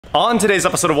On today's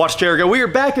episode of Watch Jaguar Go, we are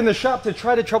back in the shop to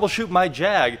try to troubleshoot my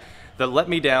Jag that let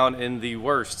me down in the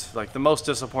worst, like the most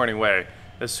disappointing way,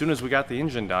 as soon as we got the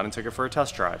engine done and took it for a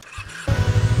test drive.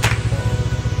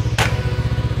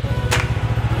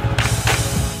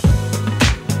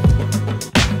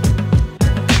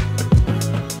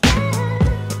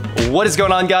 What is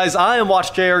going on, guys? I am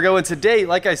Watch Jaguar Go, and today,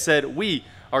 like I said, we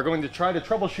are going to try to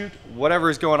troubleshoot whatever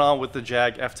is going on with the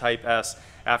Jag F-Type S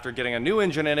after getting a new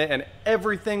engine in it and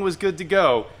everything was good to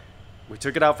go. We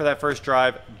took it out for that first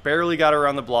drive, barely got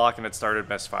around the block, and it started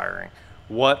misfiring.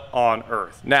 What on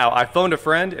earth? Now, I phoned a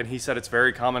friend and he said it's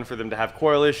very common for them to have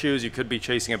coil issues. You could be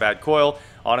chasing a bad coil.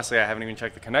 Honestly, I haven't even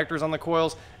checked the connectors on the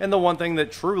coils, and the one thing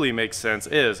that truly makes sense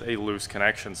is a loose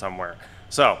connection somewhere.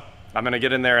 So I'm gonna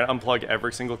get in there and unplug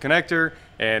every single connector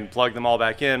and plug them all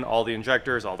back in, all the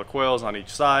injectors, all the coils on each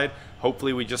side.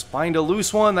 Hopefully we just find a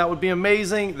loose one. That would be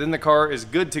amazing. Then the car is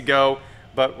good to go.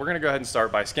 But we're gonna go ahead and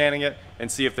start by scanning it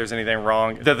and see if there's anything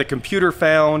wrong. That the computer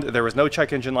found there was no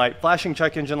check engine light, flashing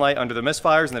check engine light under the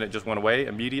misfires, and then it just went away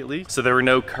immediately. So there were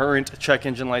no current check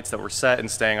engine lights that were set and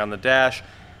staying on the dash.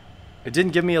 It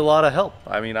didn't give me a lot of help.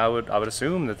 I mean, I would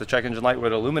assume that the check engine light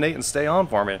would illuminate and stay on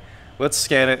for me. Let's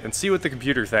scan it and see what the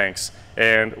computer thinks,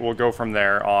 and we'll go from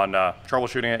there on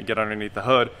troubleshooting it, get underneath the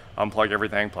hood, unplug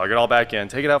everything, plug it all back in,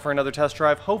 take it out for another test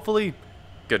drive, hopefully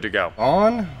good to go.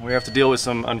 We have to deal with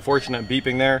some unfortunate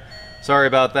beeping there. Sorry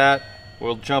about that.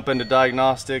 We'll jump into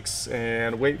diagnostics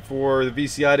and wait for the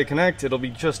VCI to connect. It'll be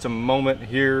just a moment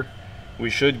here.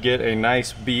 We should get a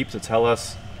nice beep to tell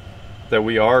us that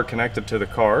we are connected to the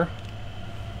car.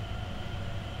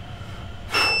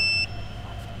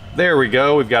 There we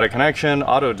go, we've got a connection,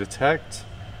 auto detect.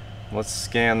 Let's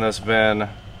scan this VIN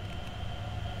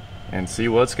and see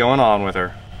what's going on with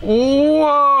her.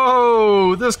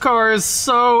 Whoa, this car is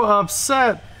so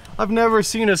upset. I've never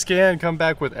seen a scan come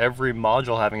back with every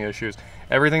module having issues.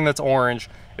 Everything that's orange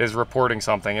is reporting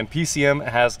something, and PCM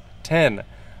has 10.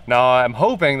 Now I'm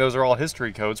hoping those are all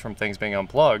history codes from things being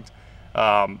unplugged,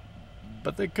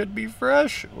 but they could be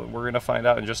fresh. We're gonna find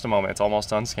out in just a moment. It's almost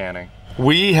done scanning.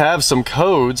 We have some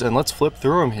codes, and let's flip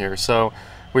through them here. So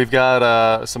we've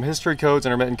got some history codes,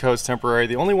 intermittent codes, temporary.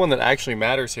 The only one that actually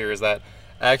matters here is that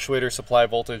actuator supply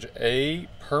voltage A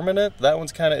permanent. That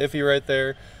one's kind of iffy right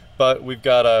there, but we've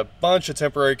got a bunch of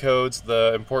temporary codes.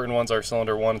 The important ones are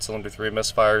cylinder 1 and cylinder 3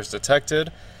 misfires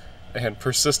detected, and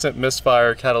persistent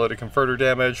misfire catalytic converter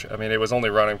damage. I mean, it was only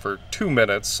running for 2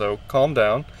 minutes, so calm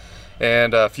down.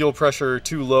 And fuel pressure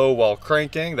too low while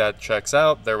cranking, that checks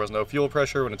out. There was no fuel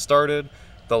pressure when it started.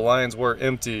 The lines were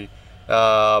empty.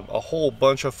 A whole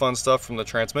bunch of fun stuff from the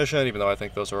transmission, even though I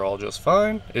think those are all just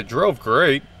fine. It drove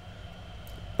great.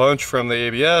 Bunch from the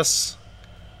ABS,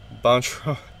 bunch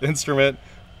from instrument,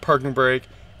 parking brake,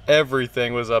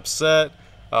 everything was upset.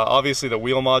 Obviously the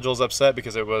wheel module's upset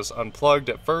because it was unplugged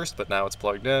at first, but now it's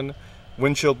plugged in.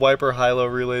 Windshield wiper, high-low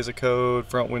relays a code,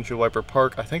 front windshield wiper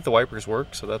park. I think the wipers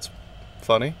work, so that's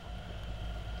funny.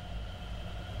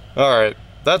 Alright,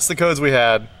 that's the codes we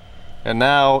had, and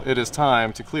now it is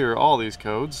time to clear all these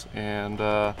codes and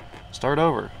start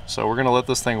over. So we're gonna let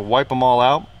this thing wipe them all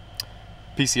out.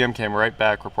 PCM came right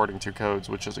back reporting 2 codes,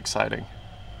 which is exciting.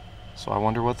 So I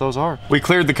wonder what those are. We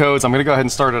cleared the codes. I'm gonna go ahead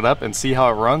and start it up and see how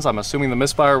it runs. I'm assuming the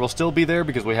misfire will still be there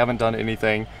because we haven't done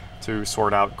anything to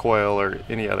sort out coil or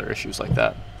any other issues like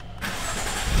that.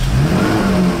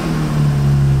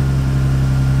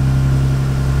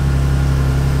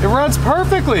 It runs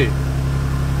perfectly.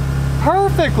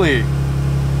 Perfectly.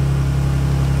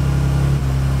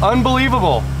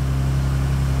 Unbelievable.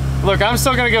 Look, I'm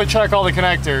still gonna go check all the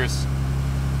connectors,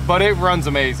 but it runs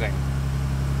amazing.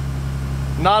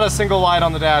 Not a single light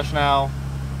on the dash now,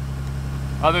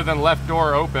 other than left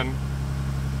door open.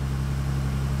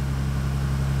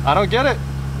 I don't get it.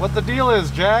 What the deal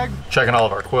is, Jag? Checking all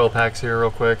of our coil packs here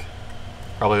real quick.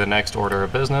 Probably the next order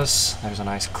of business. There's a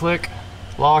nice click,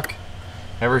 lock.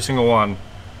 Every single one.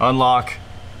 Unlock,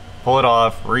 pull it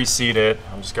off, reseat it.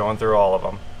 I'm just going through all of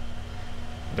them.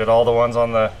 Did all the ones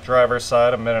on the driver's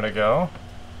side a minute ago.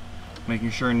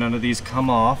 Making sure none of these come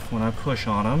off when I push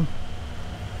on them.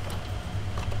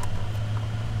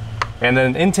 And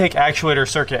then intake actuator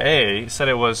circuit A said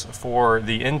it was for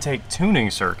the intake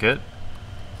tuning circuit,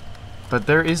 but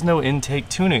there is no intake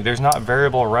tuning. There's not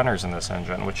variable runners in this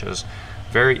engine, which is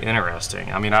very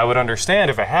interesting. I mean, I would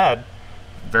understand if it had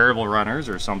variable runners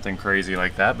or something crazy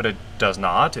like that, but it does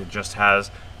not. It just has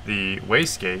the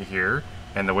wastegate here,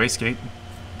 and the wastegate,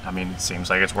 I mean, it seems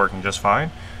like it's working just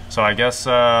fine. So I guess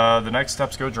the next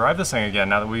step's go drive this thing again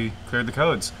now that we cleared the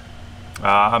codes.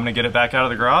 I'm gonna get it back out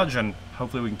of the garage and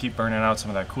hopefully we can keep burning out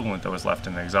some of that coolant that was left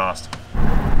in the exhaust.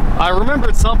 I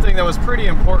remembered something that was pretty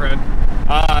important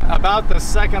about the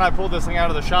second I pulled this thing out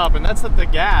of the shop, and that's that the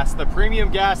gas, the premium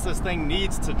gas this thing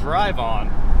needs to drive on,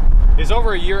 is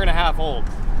over 1.5 years old.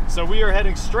 So we are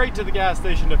heading straight to the gas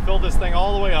station to fill this thing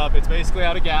all the way up. It's basically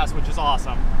out of gas, which is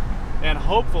awesome. And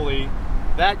hopefully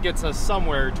that gets us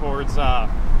somewhere towards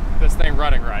this thing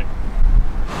running right.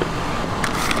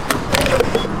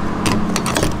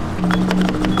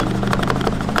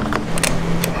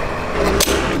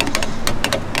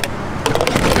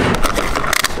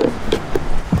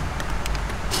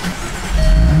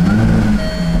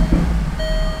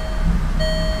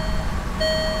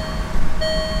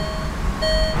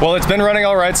 Well, it's been running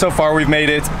all right so far. We've made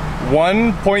it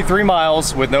 1.3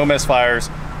 miles with no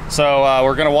misfires. So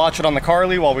we're gonna watch it on the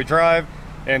Carly while we drive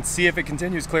and see if it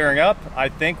continues clearing up. I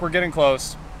think we're getting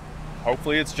close.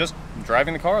 Hopefully it's just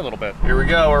driving the car a little bit. Here we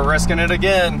go, we're risking it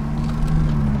again.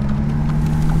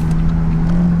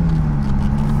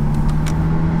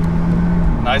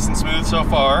 Nice and smooth so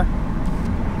far.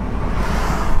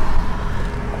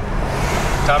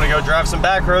 Time to go drive some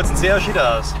back roads and see how she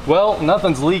does. Well,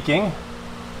 nothing's leaking.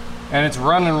 And it's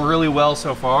running really well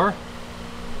so far.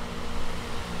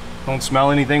 Don't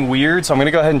smell anything weird, so I'm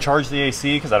gonna go ahead and charge the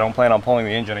AC because I don't plan on pulling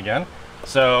the engine again.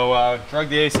 So drug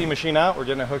the AC machine out, we're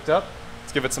getting it hooked up.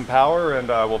 Let's give it some power and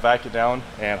we'll vac it down,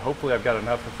 and hopefully I've got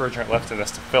enough refrigerant left in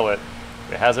this to fill it.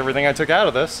 It has everything I took out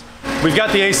of this. We've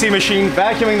got the AC machine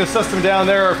vacuuming the system down.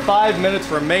 There are 5 minutes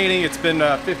remaining. It's been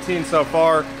 15 so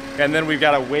far, and then we've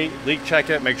got to wait, leak check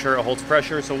it, make sure it holds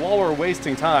pressure. So while we're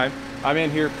wasting time, I'm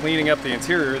in here cleaning up the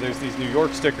interior. There's these New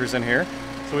York stickers in here.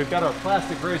 So we've got our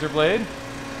plastic razor blade,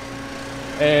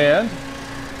 and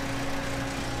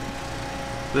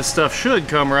this stuff should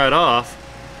come right off,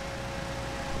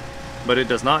 but it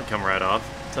does not come right off,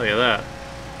 I'll tell you that.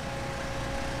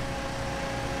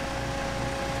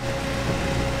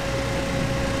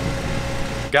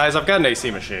 Guys, I've got an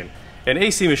AC machine. And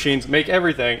AC machines make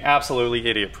everything absolutely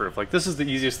idiot-proof. Like, this is the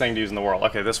easiest thing to use in the world.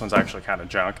 Okay, this one's actually kind of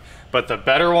junk, but the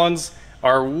better ones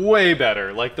are way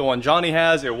better. Like the one Johnny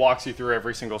has, it walks you through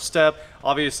every single step.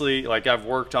 Obviously, like, I've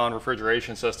worked on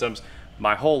refrigeration systems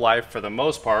my whole life for the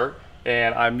most part,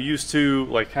 and I'm used to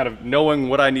like kind of knowing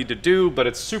what I need to do, but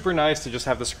it's super nice to just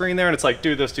have the screen there and it's like,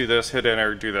 do this, hit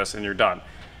enter, do this, and you're done.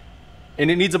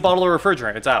 And it needs a bottle of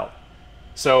refrigerant, it's out.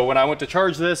 So when I went to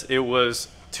charge this, it was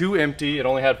too empty. It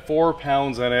only had 4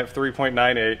 pounds in it,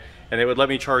 3.98, and it would let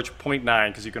me charge 0.9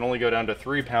 because you can only go down to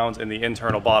 3 pounds in the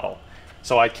internal bottle.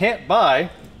 So I can't buy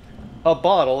a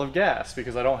bottle of gas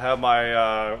because I don't have my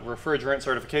refrigerant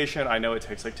certification. I know it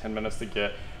takes like 10 minutes to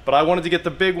get, but I wanted to get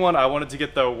the big one. I wanted to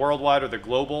get the worldwide or the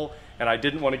global, and I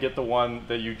didn't want to get the one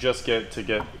that you just get to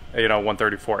get, you know,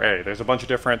 134A. There's a bunch of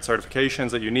different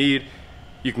certifications that you need.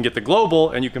 You can get the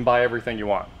global and you can buy everything you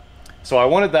want. So I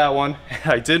wanted that one.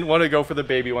 I didn't want to go for the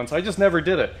baby one, so I just never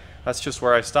did it. That's just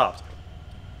where I stopped.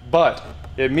 But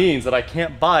it means that I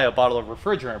can't buy a bottle of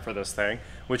refrigerant for this thing,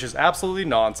 which is absolutely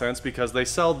nonsense because they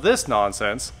sell this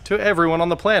nonsense to everyone on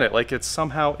the planet like it's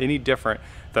somehow any different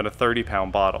than a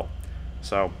 30-pound bottle.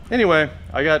 So anyway,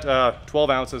 I got 12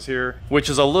 ounces here,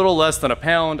 which is a little less than a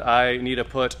pound. I need to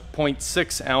put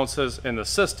 0.6 ounces in the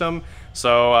system.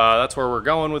 So that's where we're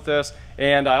going with this.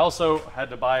 And I also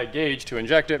had to buy a gauge to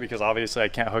inject it because obviously I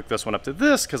can't hook this one up to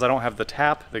this because I don't have the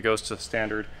tap that goes to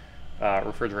standard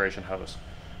refrigeration hose.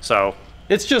 So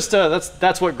it's just,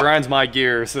 that's what grinds my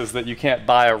gears, is that you can't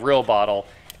buy a real bottle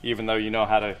even though you know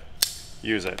how to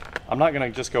use it. I'm not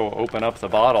gonna just go open up the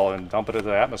bottle and dump it into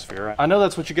the atmosphere. I know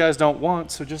that's what you guys don't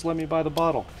want, so just let me buy the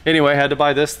bottle. Anyway, I had to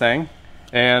buy this thing.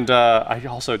 And I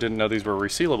also didn't know these were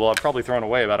resealable. I've probably thrown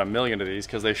away about 1 million of these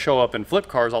because they show up in flip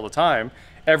cars all the time.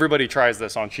 Everybody tries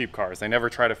this on cheap cars. They never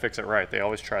try to fix it right. They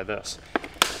always try this.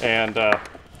 And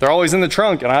they're always in the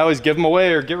trunk, and I always give them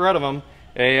away or get rid of them.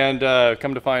 And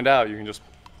come to find out, you can just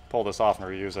pull this off and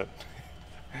reuse it.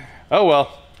 Oh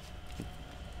well,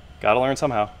 gotta learn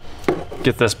somehow.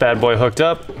 Get this bad boy hooked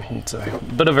up. It's a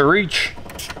bit of a reach.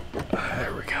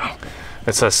 There we go.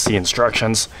 It says see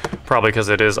instructions, probably because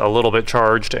it is a little bit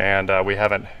charged and we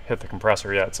haven't hit the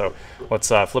compressor yet. So let's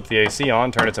flip the AC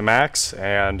on, turn it to max,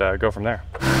 and go from there.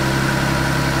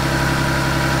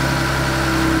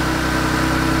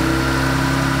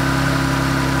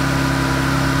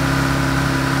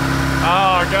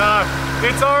 Oh gosh,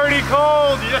 it's already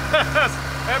cold, yes!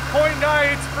 At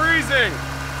 0.9, it's freezing.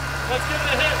 Let's give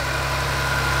it a hit.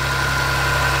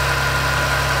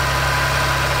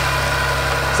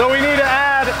 So we need to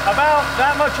add about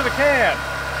that much of the can.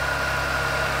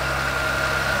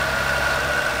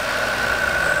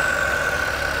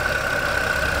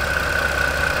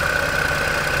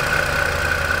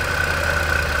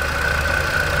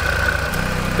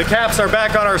 The caps are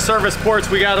back on our service ports.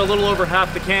 We got a little over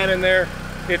half the can in there.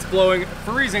 It's blowing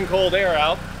freezing cold air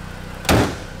out.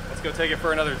 Let's go take it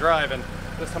for another drive, and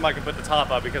this time I can put the top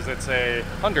up because it's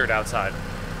 100 outside.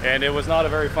 And it was not a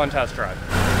very fun test drive.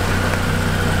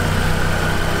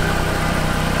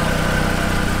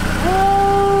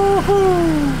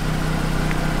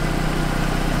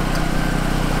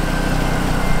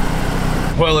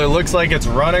 Well, it looks like it's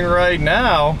running right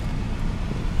now,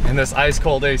 and this ice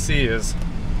cold AC is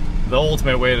the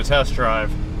ultimate way to test drive.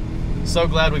 So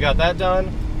glad we got that done.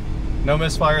 No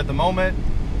misfire at the moment.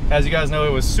 As you guys know,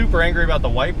 it was super angry about the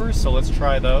wipers, so let's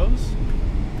try those.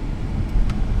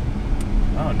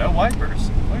 Oh, no wipers.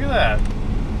 Look at that.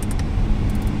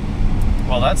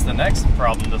 Well, that's the next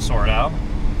problem to sort out.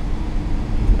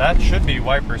 That should be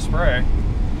wiper spray.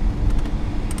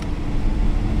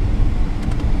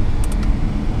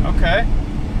 Okay.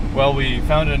 Well, we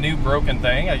found a new broken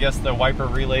thing. I guess the wiper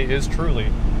relay is truly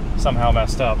somehow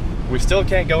messed up. We still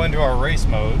can't go into our race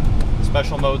mode.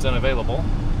 Special mode's unavailable.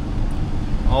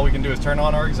 All we can do is turn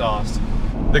on our exhaust.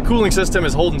 The cooling system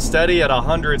is holding steady at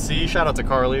 100°C. Shout out to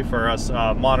Carly for us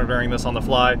monitoring this on the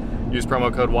fly. Use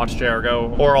promo code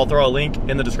WatchJRGo, or I'll throw a link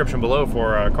in the description below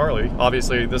for Carly.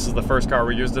 Obviously, this is the first car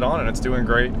we used it on, and it's doing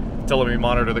great to let me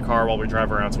monitor the car while we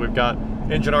drive around. So we've got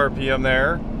engine RPM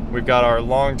there. We've got our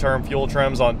long-term fuel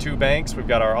trims on 2 banks. We've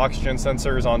got our oxygen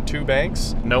sensors on 2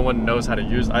 banks. No one knows how to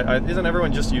use, isn't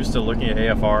everyone just used to looking at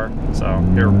AFR? So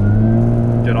here,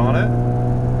 get on it.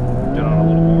 Get on a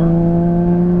little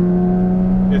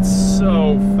more. It's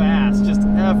so fast, just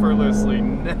effortlessly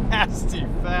nasty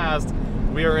fast.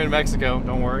 We are in Mexico,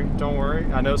 don't worry, don't worry.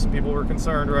 I know some people were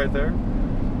concerned right there.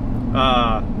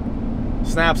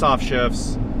 Snaps off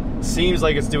shifts. Seems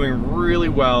like it's doing really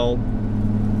well.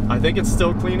 I think it's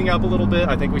still cleaning up a little bit.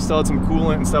 I think we still had some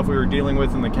coolant and stuff we were dealing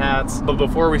with in the cats. But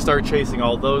before we start chasing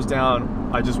all those down,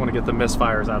 I just want to get the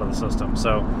misfires out of the system.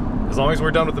 So as long as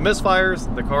we're done with the misfires,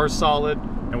 the car's solid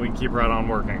and we can keep right on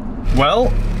working.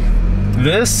 Well,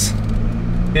 this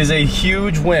is a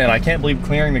huge win. I can't believe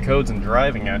clearing the codes and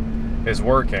driving it is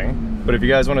working. But if you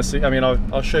guys want to see, I mean,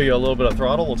 I'll show you a little bit of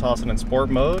throttle. We'll toss it in sport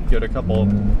mode, get a couple,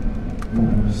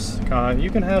 you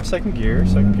can have second gear,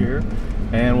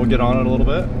 and we'll get on it a little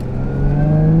bit.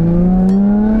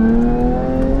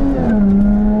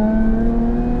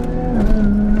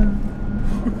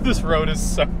 This road is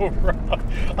so rough.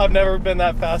 I've never been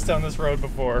that fast down this road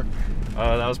before.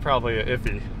 That was probably an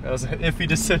iffy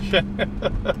decision.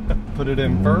 Put it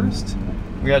in first.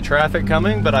 We got traffic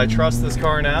coming, but I trust this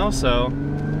car now, so.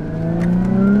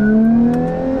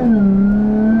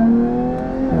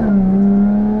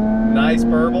 Nice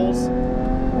burbles.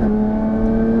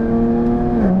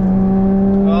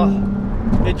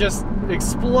 Oh, it just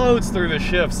explodes through the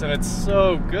shifts and it's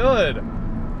so good.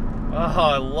 Oh,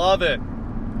 I love it.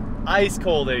 Ice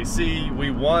cold AC.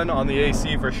 We won on the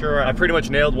AC for sure. I pretty much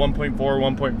nailed 1.4,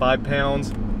 1.5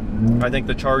 pounds. I think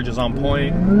the charge is on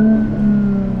point.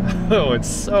 Oh, it's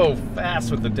so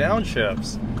fast with the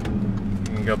downshifts.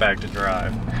 You can go back to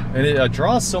drive. And it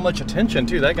draws so much attention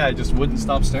too. That guy just wouldn't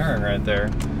stop staring right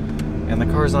there. And the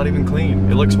car's not even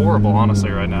clean. It looks horrible,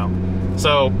 honestly, right now.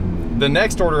 So the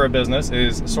next order of business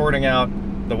is sorting out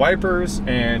the wipers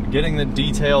and getting the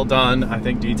detail done. I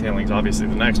think detailing is obviously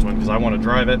the next one because I want to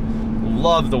drive it.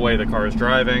 Love the way the car is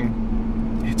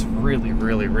driving. It's really,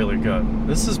 really, really good.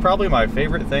 This is probably my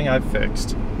favorite thing I've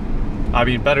fixed. I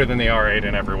mean, better than the R8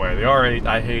 in every way. The R8,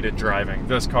 I hated driving.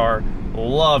 This car,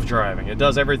 love driving. It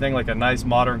does everything like a nice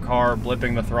modern car,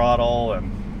 blipping the throttle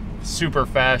and super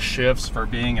fast shifts for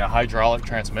being a hydraulic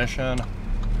transmission.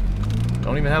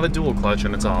 Don't even have a dual clutch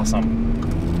and it's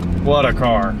awesome. What a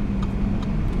car.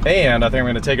 And I think I'm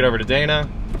going to take it over to Dana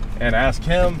and ask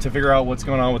him to figure out what's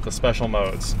going on with the special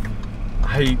modes.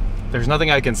 There's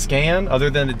nothing I can scan other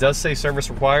than it does say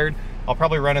service required. I'll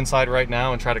probably run inside right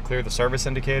now and try to clear the service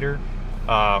indicator.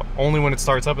 Only when it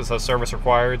starts up it says service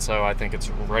required, so I think it's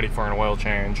ready for an oil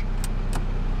change.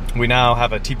 We now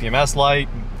have a TPMS light.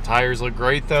 Tires look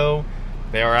great though.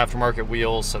 They are aftermarket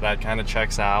wheels, so that kind of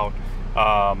checks out.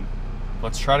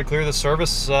 Let's try to clear the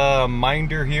service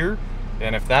minder here.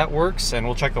 And if that works, and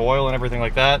we'll check the oil and everything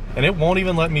like that, and it won't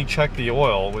even let me check the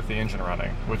oil with the engine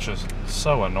running, which is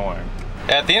so annoying.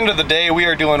 At the end of the day, we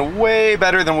are doing way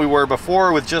better than we were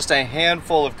before with just a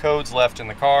handful of codes left in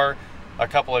the car, a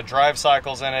couple of drive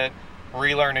cycles in it,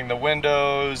 relearning the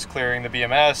windows, clearing the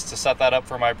BMS to set that up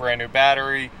for my brand new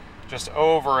battery. Just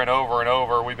over and over and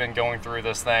over, we've been going through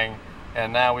this thing,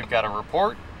 and now we've got a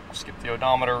report. I'll skip the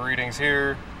odometer readings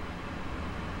here.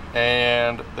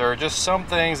 and there are just some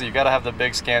things that you got to have the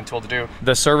big scan tool to do.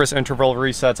 The service interval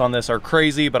resets on this are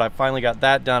crazy, but I finally got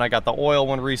that done. I got the oil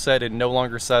one reset. It no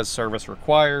longer says service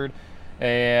required.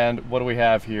 And what do we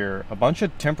have here? A bunch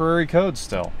of temporary codes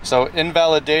still. So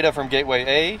invalid data from gateway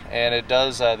A, and it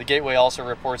does, the gateway also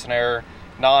reports an error,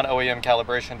 non-OEM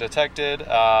calibration detected,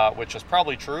 which is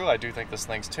probably true. I do think this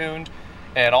thing's tuned.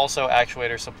 And also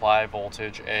actuator supply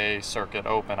voltage A circuit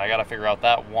open. I gotta figure out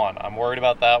that one. I'm worried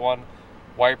about that one.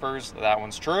 Wipers, that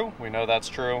one's true. We know that's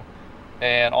true.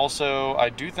 And also, I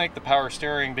do think the power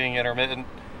steering being intermittent,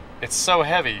 it's so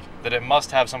heavy that it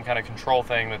must have some kind of control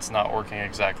thing that's not working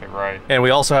exactly right. And we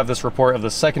also have this report of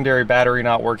the secondary battery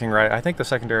not working right. I think the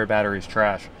secondary battery is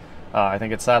trash. I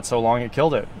think it sat so long it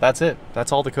killed it. That's it.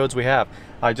 That's all the codes we have.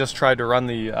 I just tried to run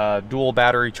the dual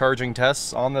battery charging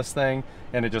tests on this thing,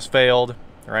 and it just failed.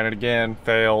 I ran it again,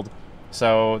 failed.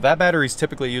 So that battery is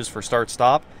typically used for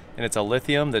start-stop, and it's a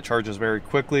lithium that charges very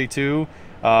quickly too.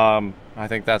 I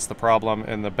think that's the problem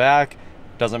in the back.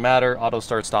 Doesn't matter, auto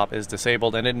start stop is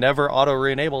disabled, and it never auto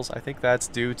re-enables. I think that's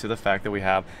due to the fact that we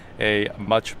have a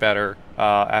much better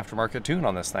aftermarket tune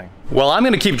on this thing. Well, I'm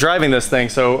gonna keep driving this thing,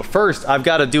 so first I've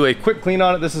got to do a quick clean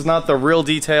on it. This is not the real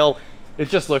detail. It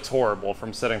just looks horrible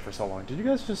from sitting for so long. Did you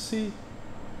guys just see?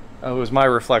 Oh, it was my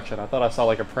reflection. I thought I saw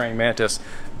like a praying mantis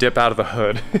dip out of the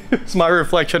hood. It's my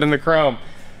reflection in the chrome.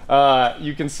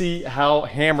 You can see how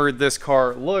hammered this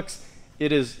car looks.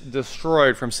 It is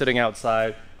destroyed from sitting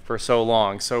outside for so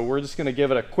long. So we're just gonna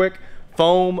give it a quick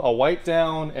foam, a wipe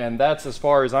down, and that's as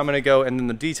far as I'm gonna go. And then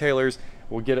the detailers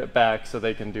will get it back so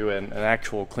they can do an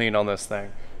actual clean on this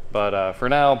thing. But for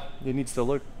now, it needs to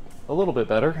look a little bit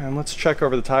better. And let's check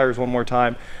over the tires one more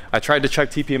time. I tried to check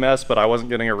TPMS, but I wasn't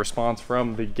getting a response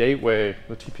from the gateway,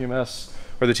 the TPMS,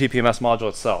 or the TPMS module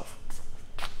itself.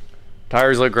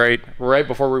 Tires look great. Right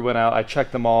before we went out, I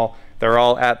checked them all. They're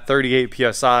all at 38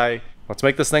 PSI. Let's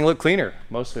make this thing look cleaner.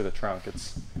 Mostly the trunk,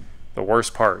 it's the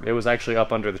worst part. It was actually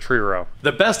up under the tree row.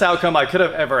 The best outcome I could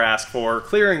have ever asked for,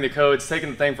 clearing the codes,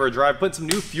 taking the thing for a drive, put some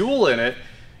new fuel in it,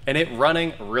 and it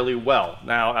running really well.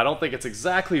 Now, I don't think it's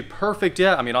exactly perfect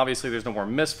yet. I mean, obviously there's no more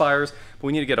misfires, but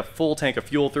we need to get a full tank of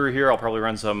fuel through here. I'll probably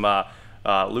run some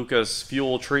Ruckus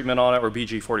fuel treatment on it, or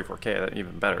BG44K,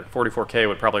 even better. 44K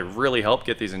would probably really help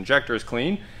get these injectors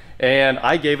clean. And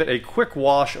I gave it a quick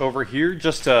wash over here,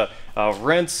 just to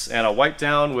rinse and a wipe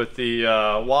down with the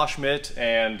wash mitt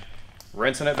and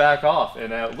rinsing it back off.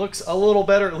 And it looks a little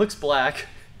better. It looks black.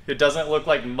 It doesn't look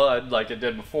like mud like it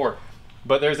did before,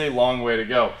 but there's a long way to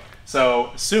go.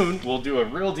 So soon we'll do a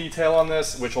real detail on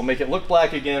this, which will make it look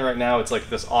black again. Right now it's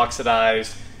like this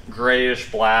oxidized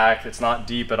grayish black. It's not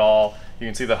deep at all. You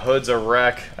can see the hood's a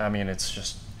wreck. I mean, it's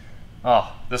just,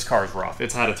 oh, this car is rough.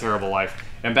 It's had a terrible life.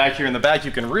 And back here in the back, you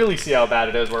can really see how bad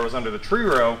it is where it was under the tree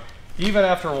row. Even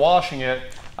after washing it,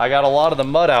 I got a lot of the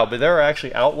mud out, but there are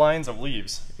actually outlines of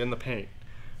leaves in the paint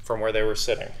from where they were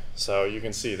sitting. So you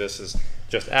can see this is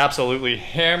just absolutely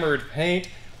hammered paint,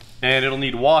 and it'll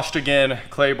need washed again,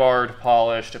 clay barred,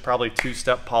 polished, probably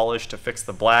two-step polish to fix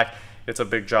the black. It's a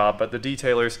big job, but the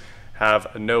detailers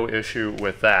have no issue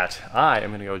with that. I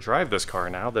am gonna go drive this car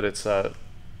now that it's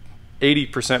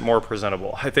 80% more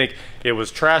presentable. I think it was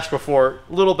trash before,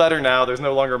 a little better now. There's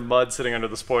no longer mud sitting under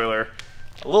the spoiler.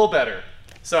 A little better.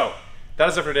 So that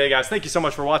is it for today, guys. Thank you so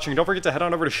much for watching. Don't forget to head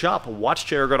on over to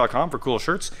shop.watchjaguar.com for cool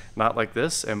shirts, not like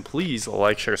this. And please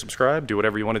like, share, subscribe, do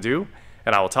whatever you want to do.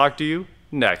 And I will talk to you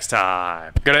next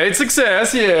time. Great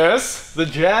success, yes. The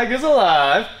Jag is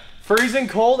alive. Freezing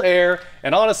cold air.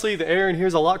 And honestly, the air in here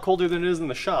is a lot colder than it is in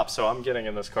the shop. So I'm getting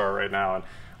in this car right now, and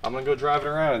I'm gonna go drive it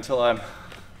around until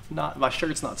my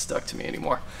shirt's not stuck to me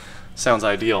anymore. Sounds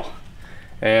ideal.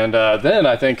 And then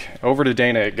I think over to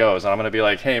Dana it goes. And I'm gonna be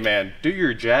like, hey man, do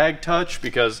your Jag touch,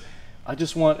 because I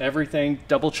just want everything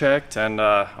double checked, and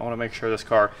I wanna make sure this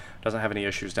car doesn't have any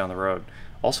issues down the road.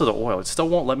 Also the oil, it still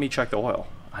won't let me check the oil.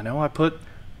 I know I put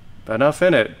enough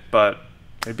in it, but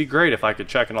it'd be great if I could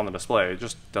check it on the display. It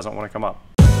just doesn't wanna come up.